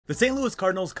The St. Louis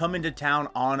Cardinals come into town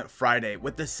on Friday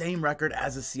with the same record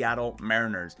as the Seattle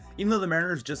Mariners. Even though the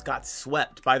Mariners just got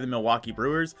swept by the Milwaukee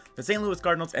Brewers, the St. Louis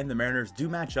Cardinals and the Mariners do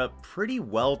match up pretty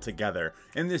well together.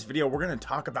 In this video, we're going to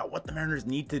talk about what the Mariners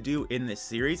need to do in this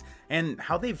series and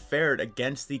how they've fared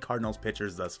against the Cardinals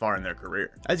pitchers thus far in their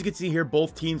career. As you can see here,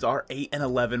 both teams are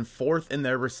 8-11, fourth in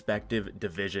their respective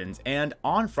divisions. And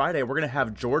on Friday, we're going to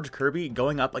have George Kirby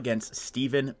going up against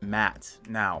Steven Matz.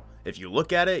 Now, if you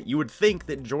look at it, you would think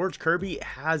that George Kirby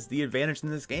has the advantage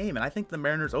in this game, and I think the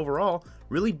Mariners overall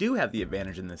really do have the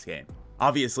advantage in this game.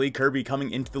 Obviously, Kirby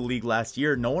coming into the league last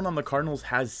year, no one on the Cardinals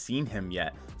has seen him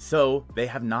yet, so they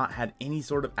have not had any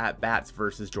sort of at-bats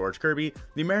versus George Kirby.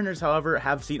 The Mariners, however,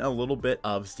 have seen a little bit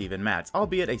of Steven Matz,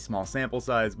 albeit a small sample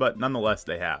size, but nonetheless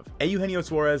they have. Eugenio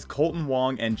Suarez, Colton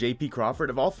Wong, and JP Crawford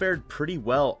have all fared pretty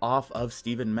well off of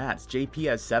Steven Matz. JP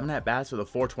has 7 at-bats with a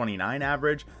 429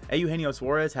 average, Eugenio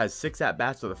Suarez has 6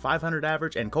 at-bats with a 500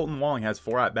 average, and Colton Wong has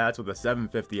 4 at-bats with a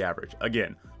 750 average.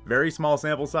 Again, very small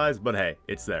sample size, but hey,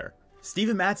 it's there.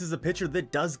 Steven Matz is a pitcher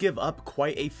that does give up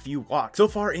quite a few walks. So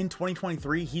far in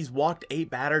 2023, he's walked 8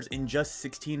 batters in just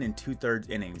 16 2/3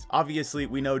 innings. Obviously,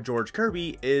 we know George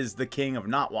Kirby is the king of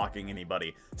not walking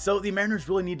anybody. So the Mariners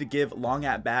really need to give long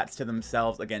at-bats to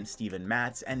themselves against Steven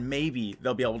Matz, and maybe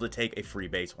they'll be able to take a free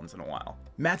base once in a while.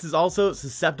 Matz is also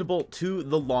susceptible to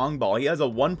the long ball. He has a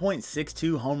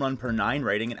 1.62 home run per 9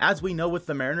 rating, and as we know with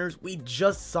the Mariners, we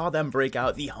just saw them break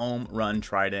out the home run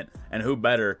trident, and who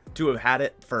better to have had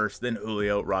it first than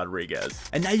Julio Rodriguez.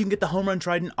 And now you can get the home run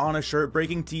trident on a shirt.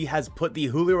 Breaking T has put the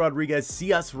Julio Rodriguez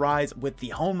See Us Rise with the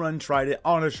home run trident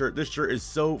on a shirt. This shirt is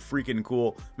so freaking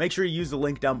cool. Make sure you use the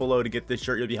link down below to get this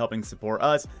shirt. You'll be helping support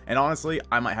us, and honestly,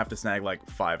 I might have to snag like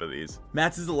 5 of these.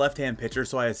 Matz is a left-hand pitcher,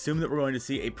 so I assume that we're going to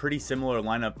see a pretty similar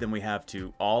lineup than we have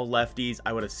to all lefties.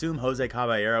 I would assume Jose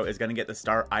Caballero is going to get the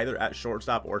start either at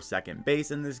shortstop or second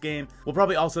base in this game. We'll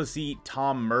probably also see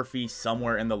Tom Murphy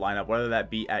somewhere in the lineup, whether that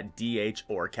be at DH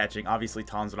or catching. Obviously,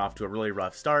 Tom's been off to a really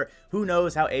rough start. Who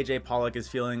knows how AJ Pollock is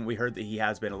feeling? We heard that he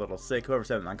has been a little sick. Whoever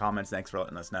said it in the comments, thanks for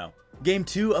letting us know. Game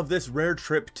 2 of this rare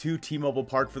trip to T-Mobile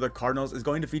Park for the Cardinals is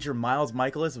going to feature Miles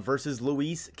Mikolas versus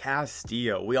Luis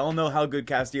Castillo. We all know how good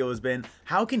Castillo has been.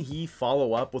 How can he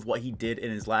follow up with what he did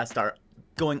in his last start,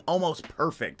 going almost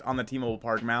perfect on the T-Mobile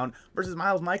Park mound, versus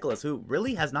Miles Mikolas, who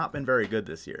really has not been very good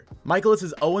this year? Mikolas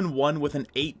is 0-1 with an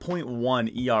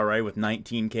 8.1 ERA with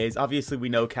 19 Ks. Obviously, we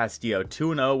know Castillo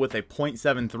 2-0 with a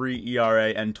 0.73 ERA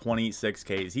and 26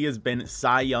 Ks. He has been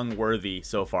Cy Young worthy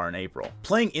so far in April.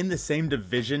 Playing in the same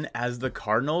division as the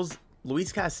Cardinals,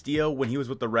 Luis Castillo, when he was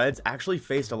with the Reds, actually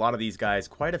faced a lot of these guys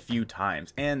quite a few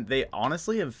times, and they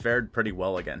honestly have fared pretty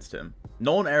well against him.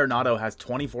 Nolan Arenado has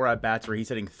 24 at-bats where he's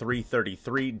hitting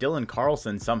 .333. Dylan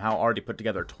Carlson somehow already put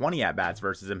together 20 at-bats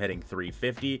versus him hitting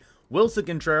 .350. Wilson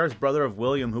Contreras, brother of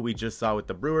William, who we just saw with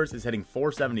the Brewers, is hitting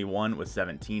 .471 with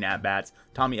 17 at-bats.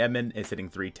 Tommy Edman is hitting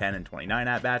 .310 and 29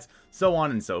 at-bats, so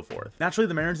on and so forth. Naturally,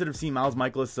 the Mariners that have seen Miles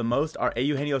Mikolas the most are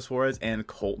Eugenio Suarez and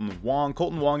Colton Wong.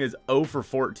 Colton Wong is 0 for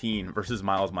 14 versus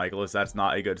Miles Mikolas. That's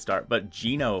not a good start, but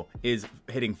Gino is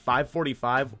hitting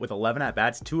 .545 with 11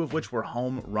 at-bats, 2 of which were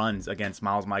home runs against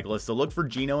Miles Mikolas, so look for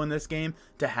Gino in this game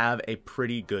to have a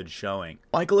pretty good showing.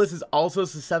 Mikolas is also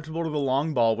susceptible to the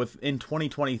long ball with, in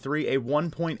 2023, a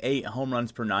 1.8 home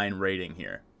runs per 9 rating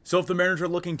here. So if the Mariners are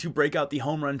looking to break out the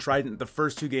home run trident, the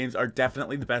first 2 games are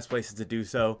definitely the best places to do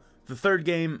so. The third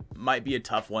game might be a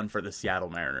tough one for the Seattle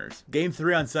Mariners. Game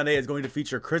 3 on Sunday is going to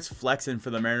feature Chris Flexen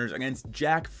for the Mariners against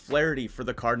Jack Flaherty for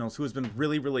the Cardinals, who has been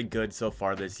really good so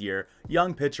far this year.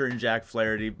 Young pitcher in Jack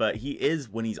Flaherty, but he is,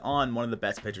 when he's on, one of the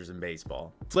best pitchers in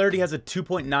baseball. Flaherty has a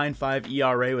 2.95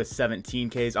 ERA with 17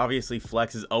 Ks. Obviously,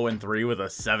 Flex is 0-3 with a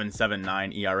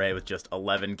 7.79 ERA with just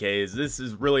 11 Ks. This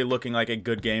is really looking like a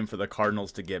good game for the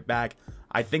Cardinals to get back.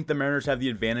 I think the Mariners have the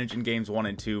advantage in games 1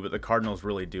 and 2, but the Cardinals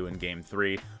really do in game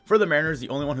 3. For the Mariners, the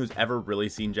only one who's ever really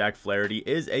seen Jack Flaherty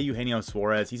is Eugenio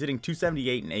Suarez. He's hitting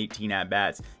 .278 and 18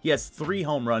 at-bats. He has 3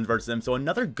 home runs versus him, so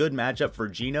another good matchup for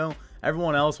Gino.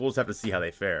 Everyone else, we'll just have to see how they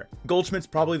fare. Goldschmidt's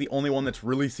probably the only one that's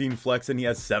really seen Flexen. He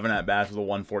has 7 at-bats with a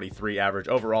 143 average.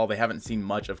 Overall, they haven't seen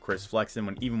much of Chris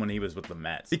Flexen even when he was with the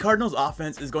Mets. The Cardinals'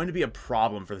 offense is going to be a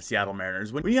problem for the Seattle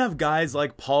Mariners. When you have guys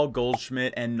like Paul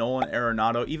Goldschmidt and Nolan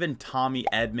Arenado, even Tommy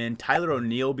Edman, Tyler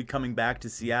O'Neill be coming back to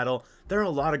Seattle, there are a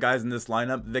lot of guys in this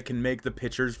lineup that can make the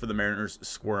pitchers for the Mariners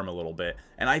squirm a little bit,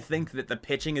 and I think that the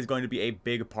pitching is going to be a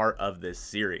big part of this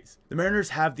series. The Mariners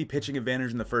have the pitching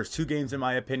advantage in the first 2 games in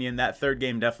my opinion. That third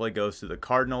game definitely goes to the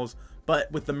Cardinals,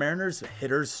 but with the Mariners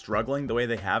hitters struggling the way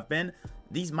they have been,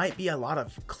 these might be a lot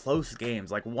of close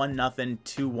games, like 1-0,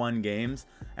 2-1 games,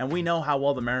 and we know how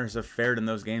well the Mariners have fared in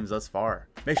those games thus far.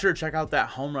 Make sure to check out that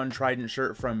home run trident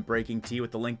shirt from Breaking Tea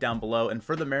with the link down below. And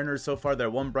for the Mariners so far, their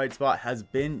one bright spot has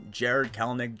been Jarred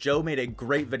Kelenic. Joe made a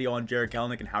great video on Jarred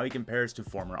Kelenic and how he compares to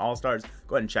former All-Stars.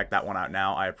 Go ahead and check that one out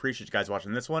now. I appreciate you guys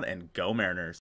watching this one, and go Mariners.